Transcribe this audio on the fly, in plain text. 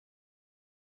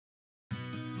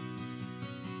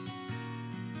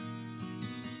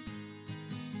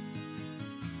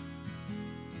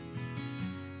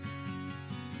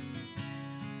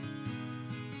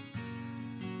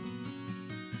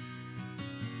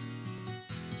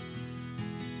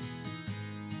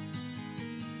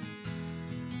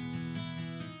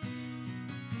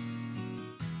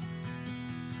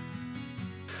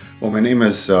Well, my name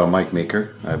is Mike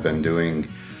Meeker. I've been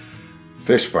doing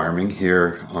fish farming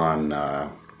here on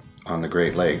the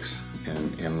Great Lakes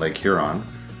in Lake Huron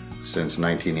since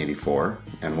 1984.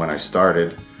 And when I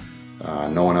started,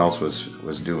 no one else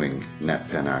was doing net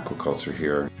pen aquaculture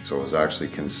here. So it was actually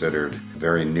considered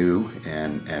very new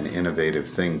and an innovative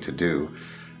thing to do.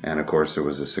 And of course, there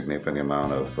was a significant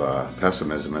amount of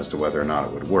pessimism as to whether or not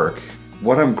it would work.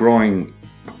 What I'm growing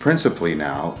principally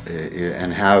now,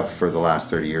 and have for the last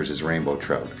 30 years, is rainbow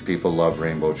trout. People love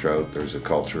rainbow trout. There's a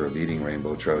culture of eating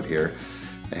rainbow trout here.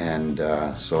 And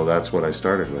so that's what I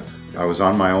started with. I was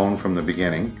on my own from the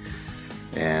beginning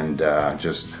and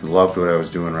just loved what I was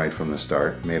doing right from the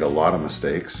start. Made a lot of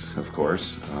mistakes, of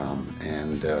course.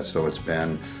 So it's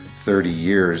been 30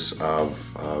 years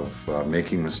of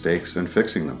making mistakes and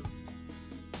fixing them.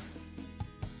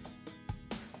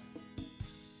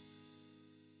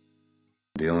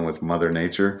 Dealing with Mother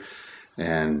Nature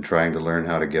and trying to learn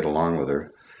how to get along with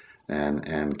her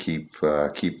and keep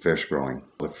fish growing.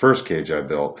 The first cage I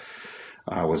built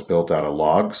was built out of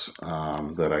logs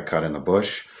that I cut in the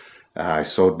bush. I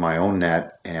sewed my own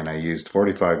net and I used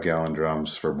 45-gallon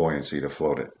drums for buoyancy to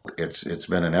float it. It's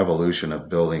been an evolution of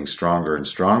building stronger and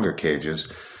stronger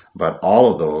cages, but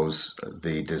all of those,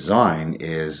 the design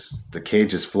is the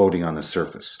cage is floating on the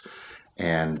surface.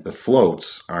 And the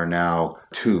floats are now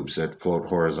tubes that float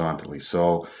horizontally.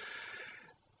 So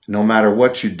no matter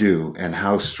what you do and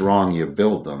how strong you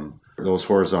build them, those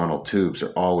horizontal tubes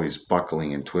are always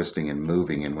buckling and twisting and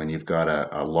moving. And when you've got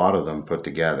a lot of them put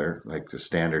together, like the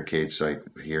standard cage site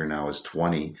here now is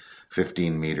 20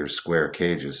 15-meter square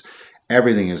cages,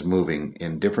 everything is moving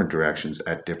in different directions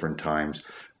at different times.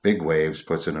 Big waves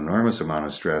puts an enormous amount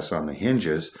of stress on the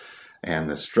hinges and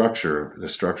the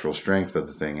structural strength of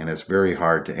the thing, and it's very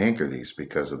hard to anchor these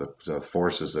because of the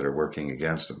forces that are working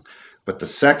against them. But the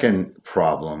second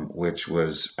problem, which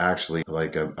was actually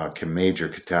like a major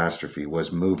catastrophe,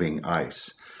 was moving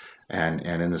ice. And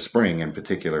in the spring, in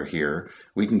particular here,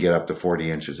 we can get up to 40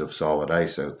 inches of solid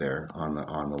ice out there on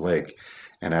the lake.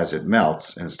 And as it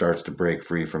melts and starts to break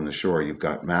free from the shore, you've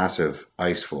got massive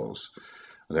ice flows.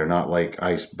 They're not like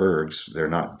icebergs, they're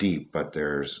not deep, but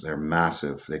they're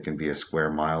massive. They can be a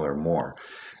square mile or more.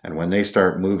 And when they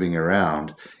start moving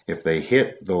around, if they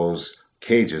hit those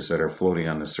cages that are floating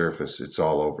on the surface, it's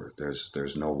all over.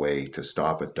 There's no way to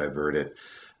stop it, divert it.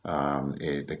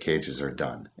 The cages are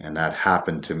done. And that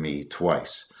happened to me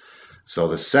twice. So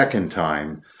the second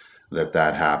time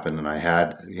that happened, and I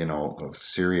had,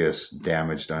 serious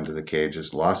damage done to the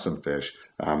cages, lost some fish.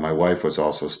 My wife was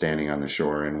also standing on the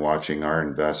shore and watching our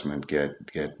investment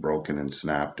get broken and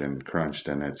snapped and crunched,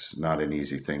 and it's not an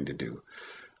easy thing to do,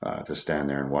 to stand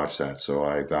there and watch that. So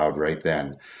I vowed right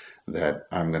then that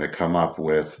I'm going to come up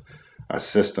with a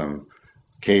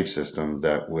cage system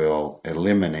that will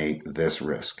eliminate this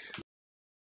risk.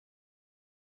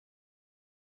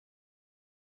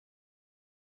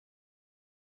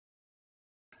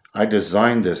 I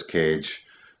designed this cage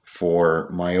for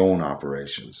my own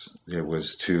operations. It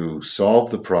was to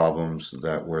solve the problems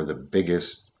that were the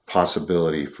biggest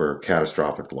possibility for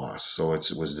catastrophic loss. So it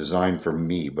was designed for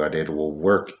me, but it will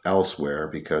work elsewhere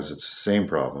because it's the same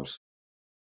problems.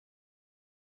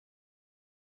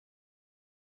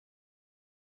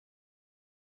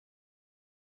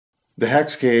 The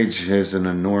hex cage is an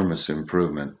enormous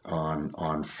improvement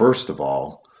on first of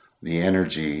all, the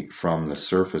energy from the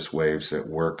surface waves that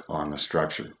work on the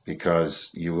structure, because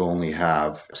you only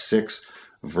have 6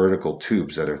 vertical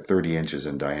tubes that are 30 inches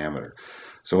in diameter.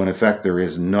 So in effect, there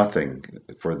is nothing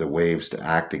for the waves to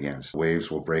act against.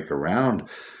 Waves will break around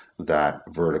that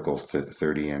vertical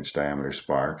 30-inch diameter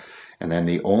spar, and then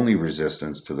the only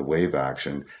resistance to the wave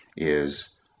action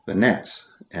is the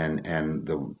nets, and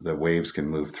the waves can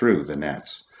move through the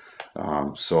nets.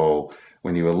 So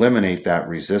when you eliminate that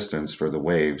resistance for the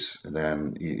waves,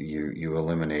 then you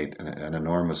eliminate an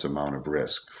enormous amount of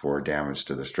risk for damage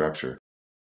to the structure.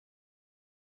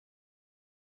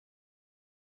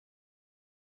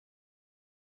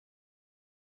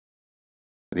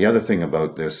 The other thing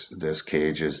about this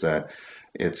cage is that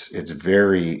it's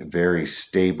very, very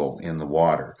stable in the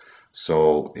water.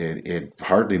 So it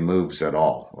hardly moves at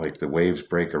all. Like the waves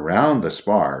break around the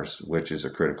spars, which is a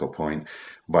critical point,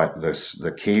 but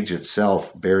the cage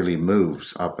itself barely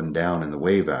moves up and down in the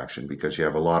wave action because you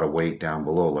have a lot of weight down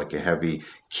below, like a heavy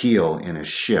keel in a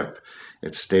ship.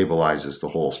 It stabilizes the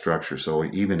whole structure. So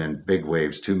even in big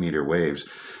waves, 2-meter waves,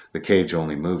 the cage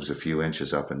only moves a few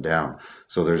inches up and down.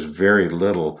 So there's very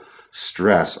little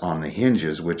stress on the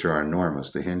hinges, which are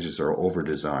enormous. The hinges are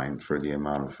over-designed for the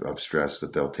amount of stress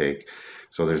that they'll take.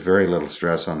 So there's very little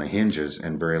stress on the hinges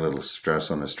and very little stress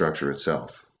on the structure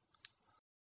itself.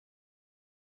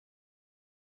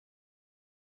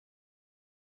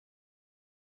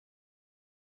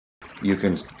 you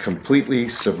can completely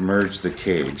submerge the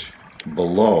cage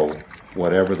below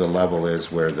whatever the level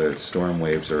is where the storm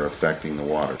waves are affecting the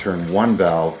water. Turn one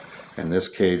valve and this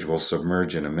cage will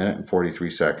submerge in 1 minute and 43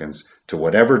 seconds to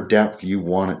whatever depth you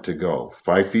want it to go.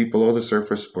 5 feet below the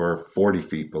surface or 40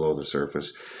 feet below the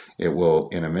surface. It will,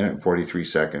 in 1 minute and 43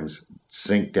 seconds,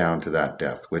 sink down to that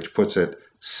depth, which puts it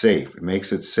safe. It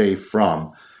makes it safe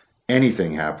from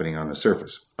anything happening on the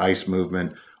surface, ice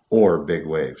movement or big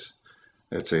waves.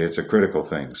 It's a critical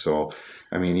thing. So,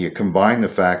 I mean, you combine the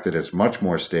fact that it's much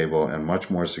more stable and much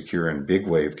more secure in big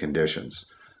wave conditions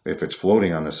if it's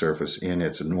floating on the surface in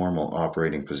its normal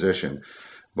operating position.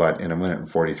 But in 1 minute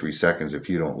and 43 seconds, if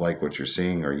you don't like what you're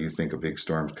seeing or you think a big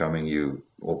storm's coming, you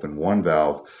open one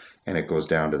valve and it goes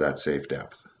down to that safe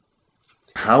depth.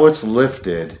 How it's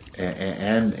lifted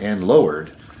and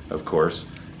lowered, of course,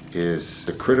 is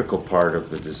the critical part of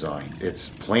the design. It's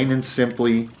plain and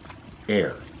simply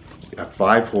air. A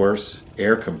 5-horse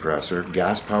air compressor,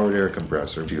 gas-powered air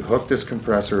compressor. You hook this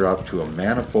compressor up to a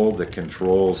manifold that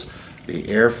controls the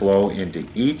airflow into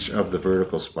each of the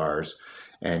vertical spars,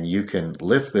 and you can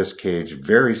lift this cage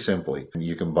very simply.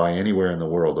 You can buy anywhere in the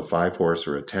world a 5-horse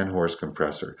or a 10-horse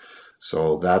compressor.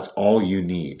 So that's all you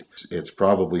need. It's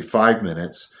probably 5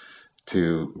 minutes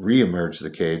to re-emerge the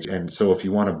cage. And so if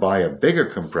you want to buy a bigger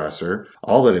compressor,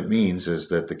 all that it means is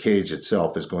that the cage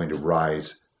itself is going to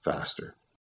rise faster.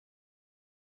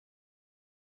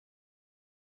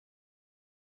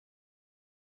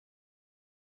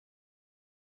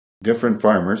 Different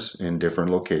farmers in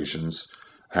different locations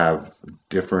have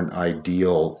different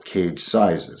ideal cage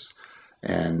sizes.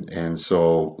 And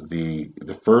so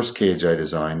the first cage I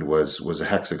designed was a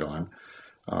hexagon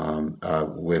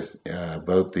with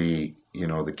about the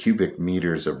cubic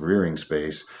meters of rearing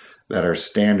space that are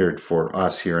standard for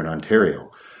us here in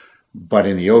Ontario. But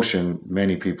in the ocean,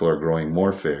 many people are growing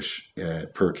more fish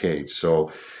per cage.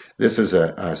 So this is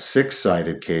a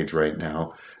 6-sided cage right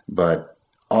now, but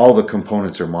all the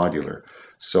components are modular.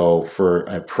 So for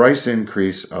a price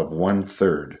increase of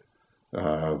 1/3,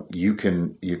 you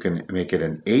can make it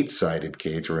an 8-sided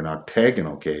cage or an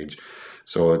octagonal cage.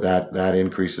 So that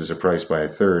increases the price by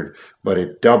 1/3, but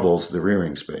it doubles the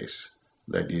rearing space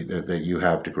that you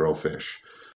have to grow fish.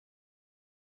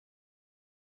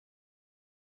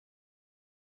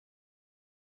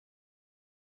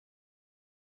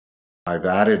 I've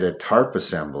added a tarp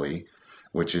assembly,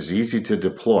 which is easy to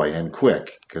deploy and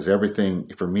quick, because everything,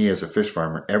 for me as a fish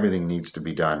farmer, everything needs to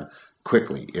be done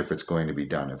quickly if it's going to be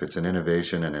done, if it's an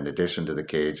innovation and an addition to the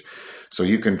cage. So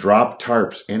you can drop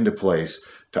tarps into place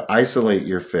to isolate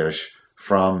your fish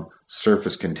from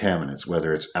surface contaminants,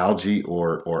 whether it's algae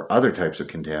or other types of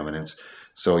contaminants,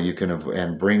 so you can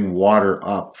and bring water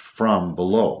up from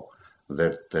below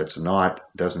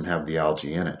doesn't have the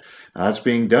algae in it. Now, that's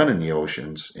being done in the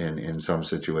oceans in some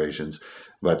situations,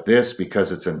 but this,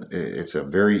 because it's a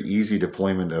very easy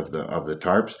deployment of the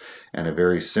tarps and a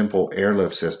very simple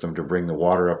airlift system to bring the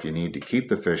water up you need to keep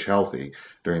the fish healthy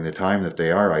during the time that they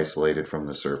are isolated from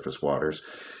the surface waters.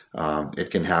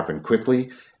 It can happen quickly,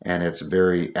 and it's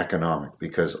very economic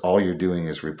because all you're doing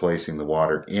is replacing the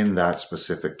water in that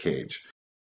specific cage.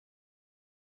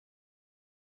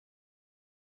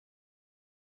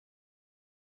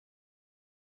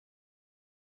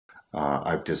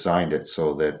 I've designed it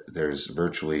so that there's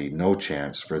virtually no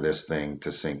chance for this thing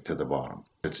to sink to the bottom.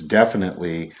 It's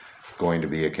definitely going to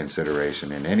be a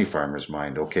consideration in any farmer's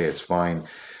mind. Okay, it's fine,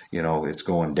 it's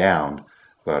going down,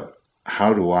 but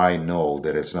how do I know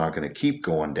that it's not going to keep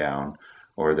going down,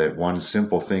 or that one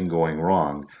simple thing going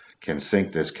wrong can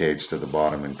sink this cage to the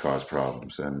bottom and cause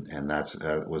problems? And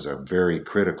that was a very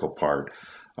critical part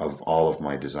of all of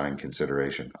my design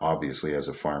consideration. Obviously, as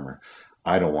a farmer,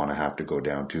 I don't want to have to go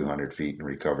down 200 feet and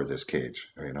recover this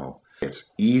cage.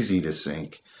 It's easy to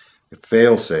sink,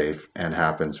 fail-safe, and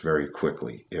happens very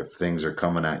quickly. If things are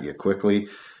coming at you quickly,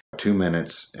 2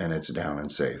 minutes and it's down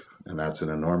and safe. And that's an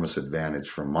enormous advantage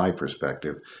from my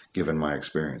perspective, given my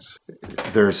experience.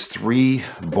 There's 3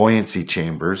 buoyancy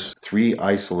chambers, 3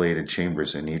 isolated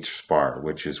chambers in each spar,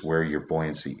 which is where your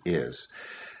buoyancy is.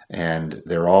 And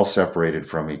they're all separated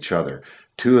from each other.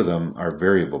 2 of them are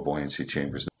variable buoyancy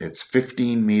chambers. It's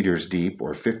 15 meters deep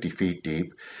or 50 feet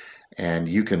deep, and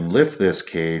you can lift this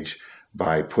cage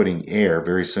by putting air,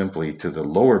 very simply, to the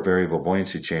lower variable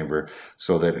buoyancy chamber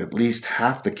so that at least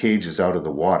half the cage is out of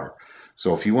the water.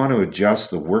 So if you want to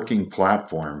adjust the working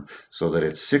platform so that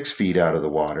it's 6 feet out of the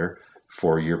water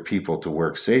for your people to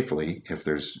work safely, if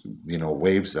there's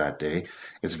waves that day,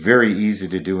 it's very easy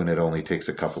to do, and it only takes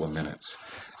a couple of minutes.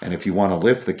 And if you want to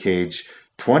lift the cage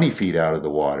 20 feet out of the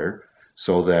water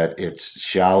so that it's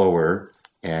shallower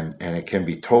and it can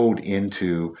be towed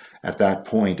into, at that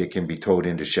point, it can be towed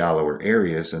into shallower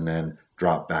areas and then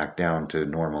drop back down to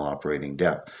normal operating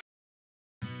depth.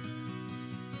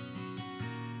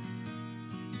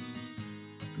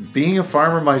 Being a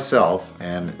farmer myself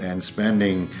and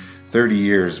spending 30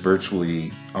 years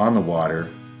virtually on the water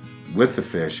with the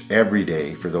fish every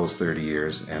day for those 30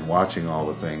 years and watching all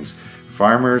the things,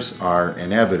 farmers are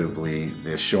inevitably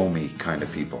the show me kind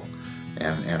of people,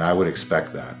 and I would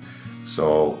expect that.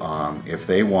 So if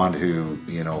they want to,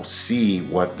 you know, see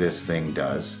what this thing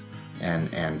does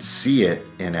and see it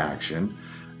in action,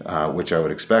 which I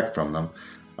would expect from them,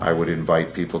 I would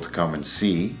invite people to come and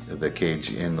see the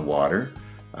cage in the water,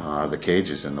 the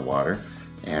cages in the water,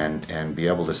 and be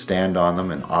able to stand on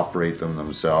them and operate them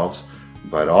themselves.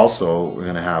 But also, we're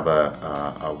going to have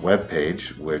a web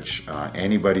page which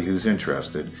anybody who's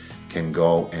interested can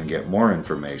go and get more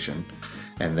information,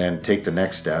 and then take the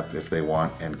next step if they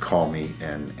want and call me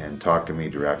and talk to me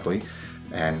directly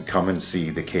and come and see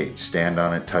the cage. Stand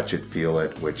on it, touch it, feel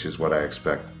it, which is what I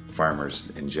expect farmers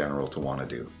in general to want to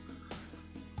do.